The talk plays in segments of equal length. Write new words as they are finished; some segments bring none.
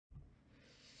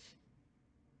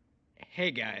Hey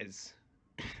guys,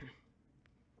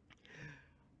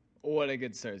 what a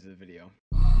good start to the video.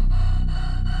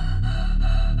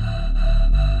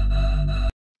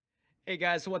 Hey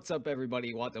guys, what's up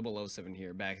everybody? Watt007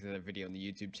 here, back to another video on the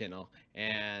YouTube channel.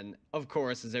 And of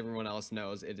course, as everyone else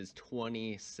knows, it is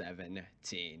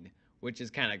 2017, which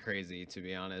is kind of crazy to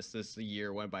be honest. This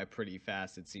year went by pretty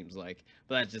fast, it seems like,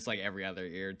 but that's just like every other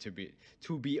year to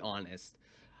be honest.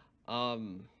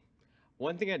 Um,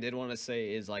 One thing I did want to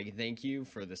say is like thank you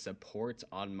for the support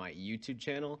on my YouTube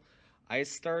channel. I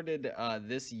started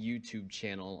this YouTube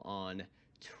channel on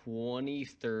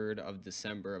 23rd of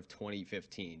December of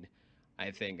 2015. I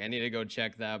think I need to go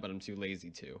check that, but I'm too lazy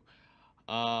to.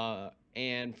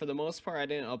 And for the most part, I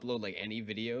didn't upload like any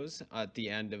videos at the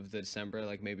end of December,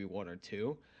 like maybe one or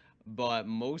two. But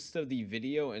most of the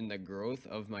video and the growth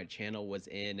of my channel was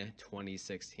in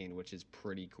 2016, which is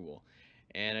pretty cool.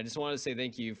 And I just want to say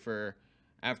thank you for,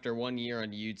 after 1 year on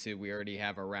YouTube, we already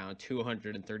have around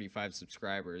 235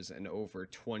 subscribers and over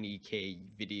 20K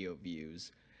video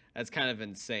views. That's kind of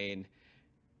insane.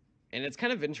 And it's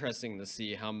kind of interesting to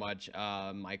see how much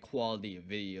my quality of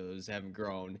videos have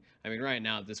grown. I mean, right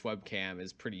now, this webcam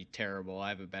is pretty terrible. I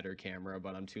have a better camera,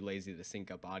 but I'm too lazy to sync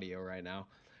up audio right now.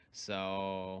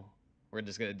 So we're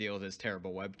just going to deal with this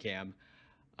terrible webcam.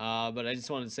 But I just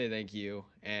wanted to say thank you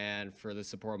and for the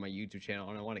support of my YouTube channel,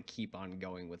 and I want to keep on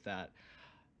going with that.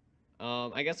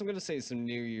 I guess I'm going to say some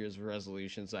New Year's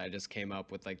resolutions that I just came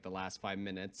up with like the last 5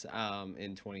 minutes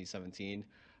in 2017.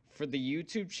 For the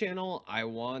YouTube channel, I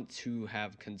want to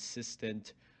have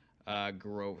consistent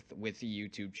growth with the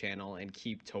YouTube channel and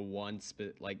keep to one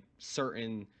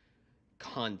certain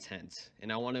content,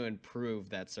 and I want to improve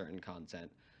that certain content.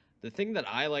 The thing that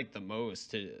I like the most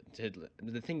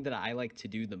the thing that I like to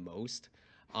do the most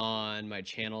on my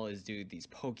channel is do these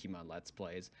Pokemon Let's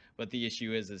Plays, but the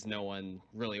issue is no one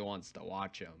really wants to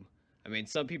watch them. I mean,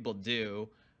 some people do,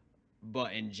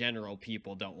 but in general,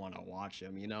 people don't want to watch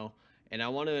them, you know? And I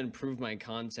want to improve my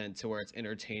content to where it's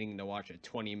entertaining to watch a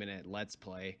 20-minute Let's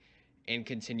Play and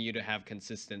continue to have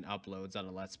consistent uploads on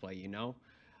a Let's Play, you know?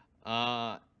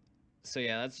 Uh, so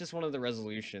yeah, that's just one of the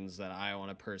resolutions that I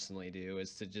want to personally do,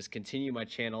 is to just continue my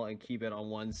channel and keep it on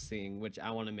one thing, which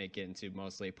I want to make it into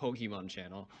mostly a Pokemon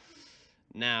channel.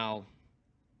 Now,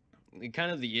 kind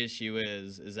of the issue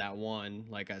is that one,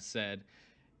 like I said,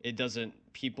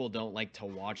 people don't like to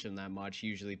watch them that much.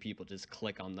 Usually people just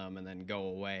click on them and then go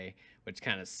away, which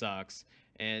kind of sucks.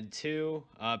 And two,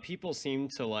 people seem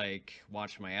to like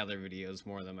watch my other videos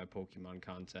more than my Pokemon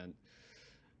content.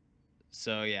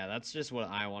 So yeah, that's just what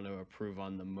I want to improve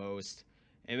on the most.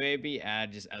 And maybe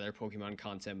add just other Pokemon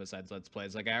content besides Let's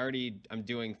Plays. Like I'm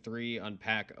doing 3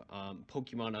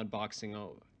 Pokemon unboxing.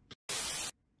 Oh,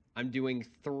 I'm doing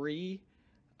 3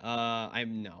 I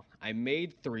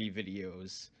made 3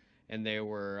 videos, and they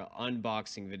were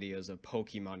unboxing videos of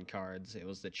Pokemon cards. It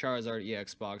was the Charizard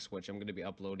EX box, which I'm going to be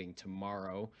uploading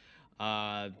tomorrow.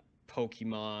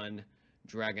 Pokemon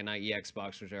Dragonite EX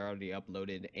box, which I already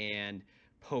uploaded, and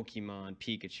Pokemon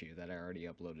Pikachu that I already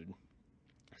uploaded.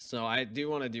 So I do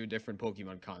want to do different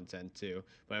Pokemon content too,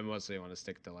 but I mostly want to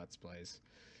stick to Let's Plays.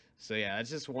 So yeah, that's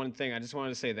just one thing. I just wanted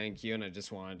to say thank you, and I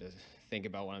just wanted to think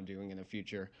about what I'm doing in the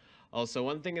future. Also,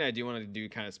 one thing that I do want to do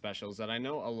kind of special is that I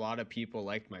know a lot of people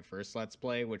liked my first Let's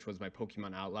Play, which was my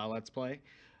Pokemon Outlaw Let's Play.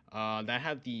 That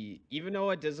had even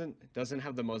though it doesn't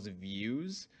have the most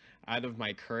views out of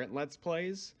my current Let's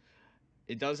Plays,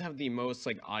 it does have the most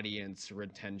like audience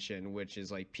retention, which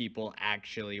is like people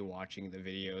actually watching the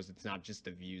videos. It's not just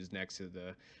the views next to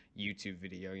the YouTube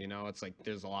video, you know? It's like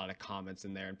there's a lot of comments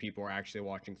in there and people are actually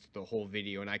watching the whole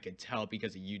video, and I could tell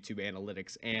because of YouTube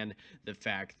analytics and the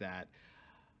fact that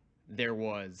there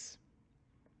was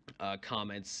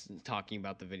comments talking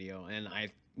about the video, and I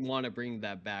want to bring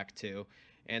that back too.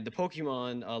 And the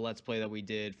Pokemon Let's Play that we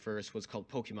did first was called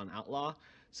Pokemon Outlaw.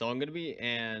 So I'm going to be,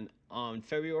 and on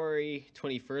February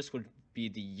 21st would be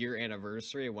the year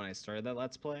anniversary of when I started that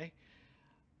Let's Play.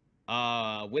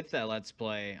 With that Let's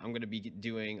Play, I'm going to be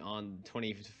doing on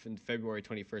February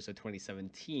 21st of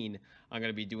 2017, I'm going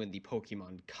to be doing the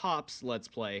Pokemon Cops Let's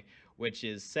Play, which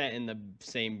is set in the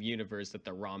same universe that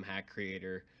the ROM hack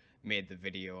creator made the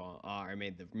video, or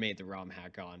made the ROM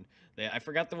hack on. I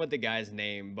forgot what the guy's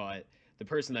name, but the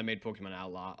person that made Pokemon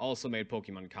Outlaw also made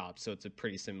Pokemon Cops, so it's a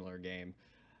pretty similar game.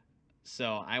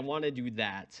 So I want to do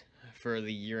that for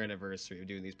the year anniversary of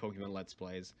doing these Pokemon Let's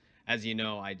Plays. As you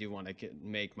know, I do want to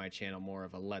make my channel more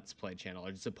of a Let's Play channel,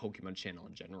 or just a Pokemon channel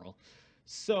in general.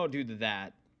 So due to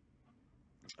that,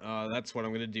 that's what I'm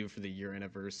going to do for the year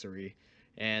anniversary.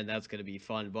 and that's gonna be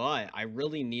fun. But I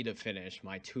really need to finish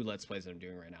my 2 Let's Plays I'm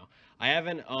doing right now. I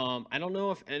haven't. I don't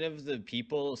know if any of the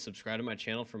people subscribe to my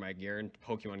channel for my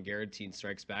Pokemon Guaranteed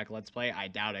Strikes Back Let's Play. I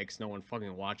doubt it, 'cause no one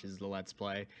fucking watches the Let's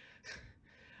Play.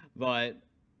 But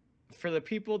for the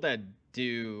people that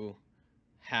do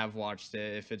have watched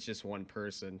it, if it's just one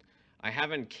person, I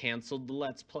haven't canceled the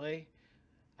Let's Play.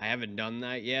 I haven't done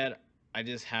that yet. I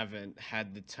just haven't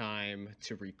had the time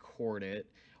to record it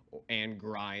and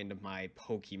grind my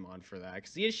Pokemon for that.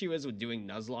 Because the issue is with doing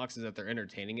Nuzlocke is that they're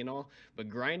entertaining and all, but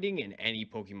grinding in any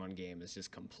Pokemon game is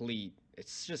just complete.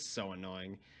 It's just so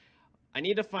annoying. I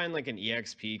need to find like an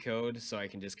EXP code so I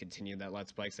can just continue that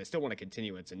Let's Play. Because I still want to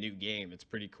continue. It's a new game. It's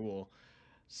pretty cool.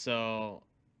 So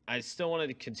I still wanted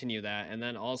to continue that, and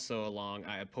then also along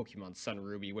I have Pokemon Sun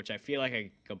Ruby, which I feel like I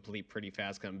complete pretty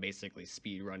fast because I'm basically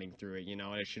speed running through it, and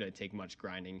it shouldn't take much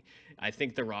grinding. I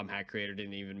think the ROM hack creator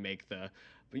didn't even make the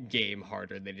game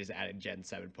harder; they just added Gen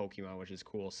 7 Pokemon, which is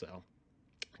cool. So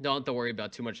don't have to worry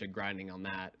about too much of grinding on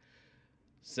that.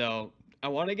 So I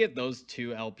want to get those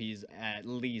 2 LPs, at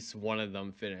least one of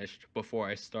them finished before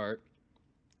I start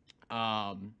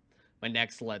um, my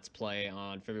next Let's Play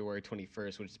on February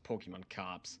 21st, which is Pokemon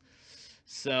Cops.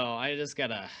 So I just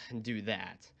gotta do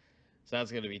that. So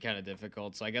that's gonna be kind of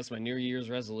difficult. So I guess my New Year's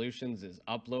resolutions is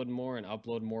upload more and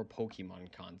upload more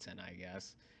Pokemon content, I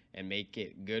guess, and make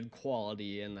it good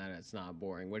quality and that it's not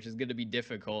boring, which is gonna be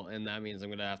difficult. And that means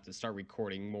I'm gonna have to start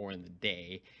recording more in the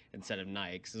day instead of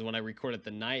night. Because when I record at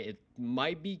the night, it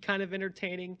might be kind of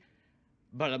entertaining,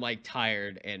 but I'm like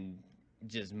tired and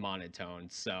just monotone.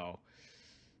 So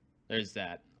there's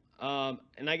that.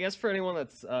 And I guess for anyone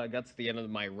that's got to the end of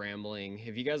my rambling,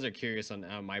 if you guys are curious on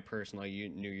my personal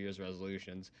New Year's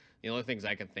resolutions, the only things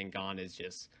I can think on is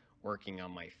just working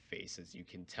on my face. As you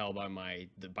can tell by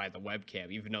by the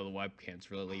webcam, even though the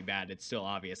webcam's really bad, it's still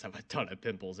obvious I have a ton of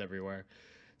pimples everywhere.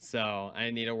 So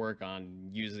I need to work on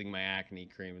using my acne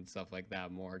cream and stuff like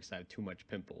that more because I have too much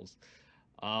pimples.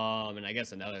 And I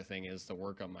guess another thing is to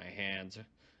work on my hands.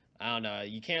 I don't know.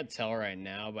 You can't tell right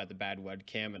now by the bad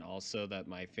webcam, and also that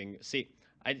my finger. See,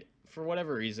 for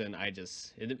whatever reason,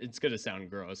 it's gonna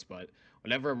sound gross, but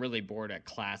whenever I'm really bored at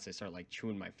class, I start like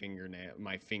chewing my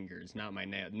fingers, not my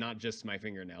nail, not just my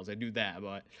fingernails. I do that,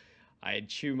 but I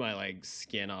chew my like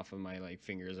skin off of my like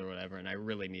fingers or whatever, and I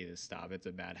really need to stop. It's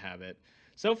a bad habit.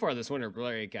 So far this winter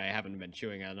break, I haven't been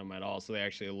chewing at them at all, so they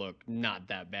actually look not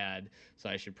that bad. So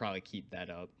I should probably keep that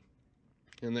up.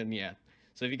 And then yeah.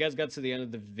 So if you guys got to the end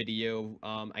of the video,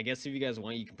 I guess if you guys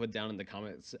want, you can put down in the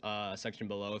comments section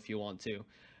below if you want to.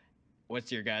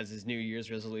 What's your guys' New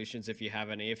Year's resolutions if you have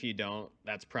any? If you don't,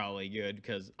 that's probably good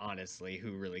because honestly,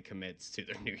 who really commits to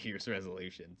their New Year's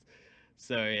resolutions?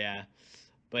 So yeah.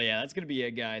 But yeah, that's gonna be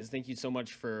it, guys. Thank you so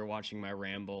much for watching my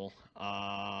ramble.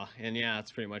 And yeah,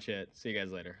 that's pretty much it. See you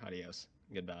guys later. Adios.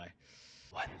 Goodbye.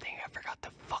 One thing I forgot to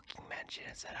fucking mention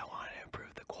is that I wanted to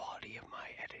improve the quality of my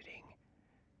editing.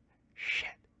 Shit,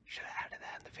 should have added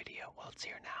that in the video. Well, it's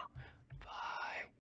here now.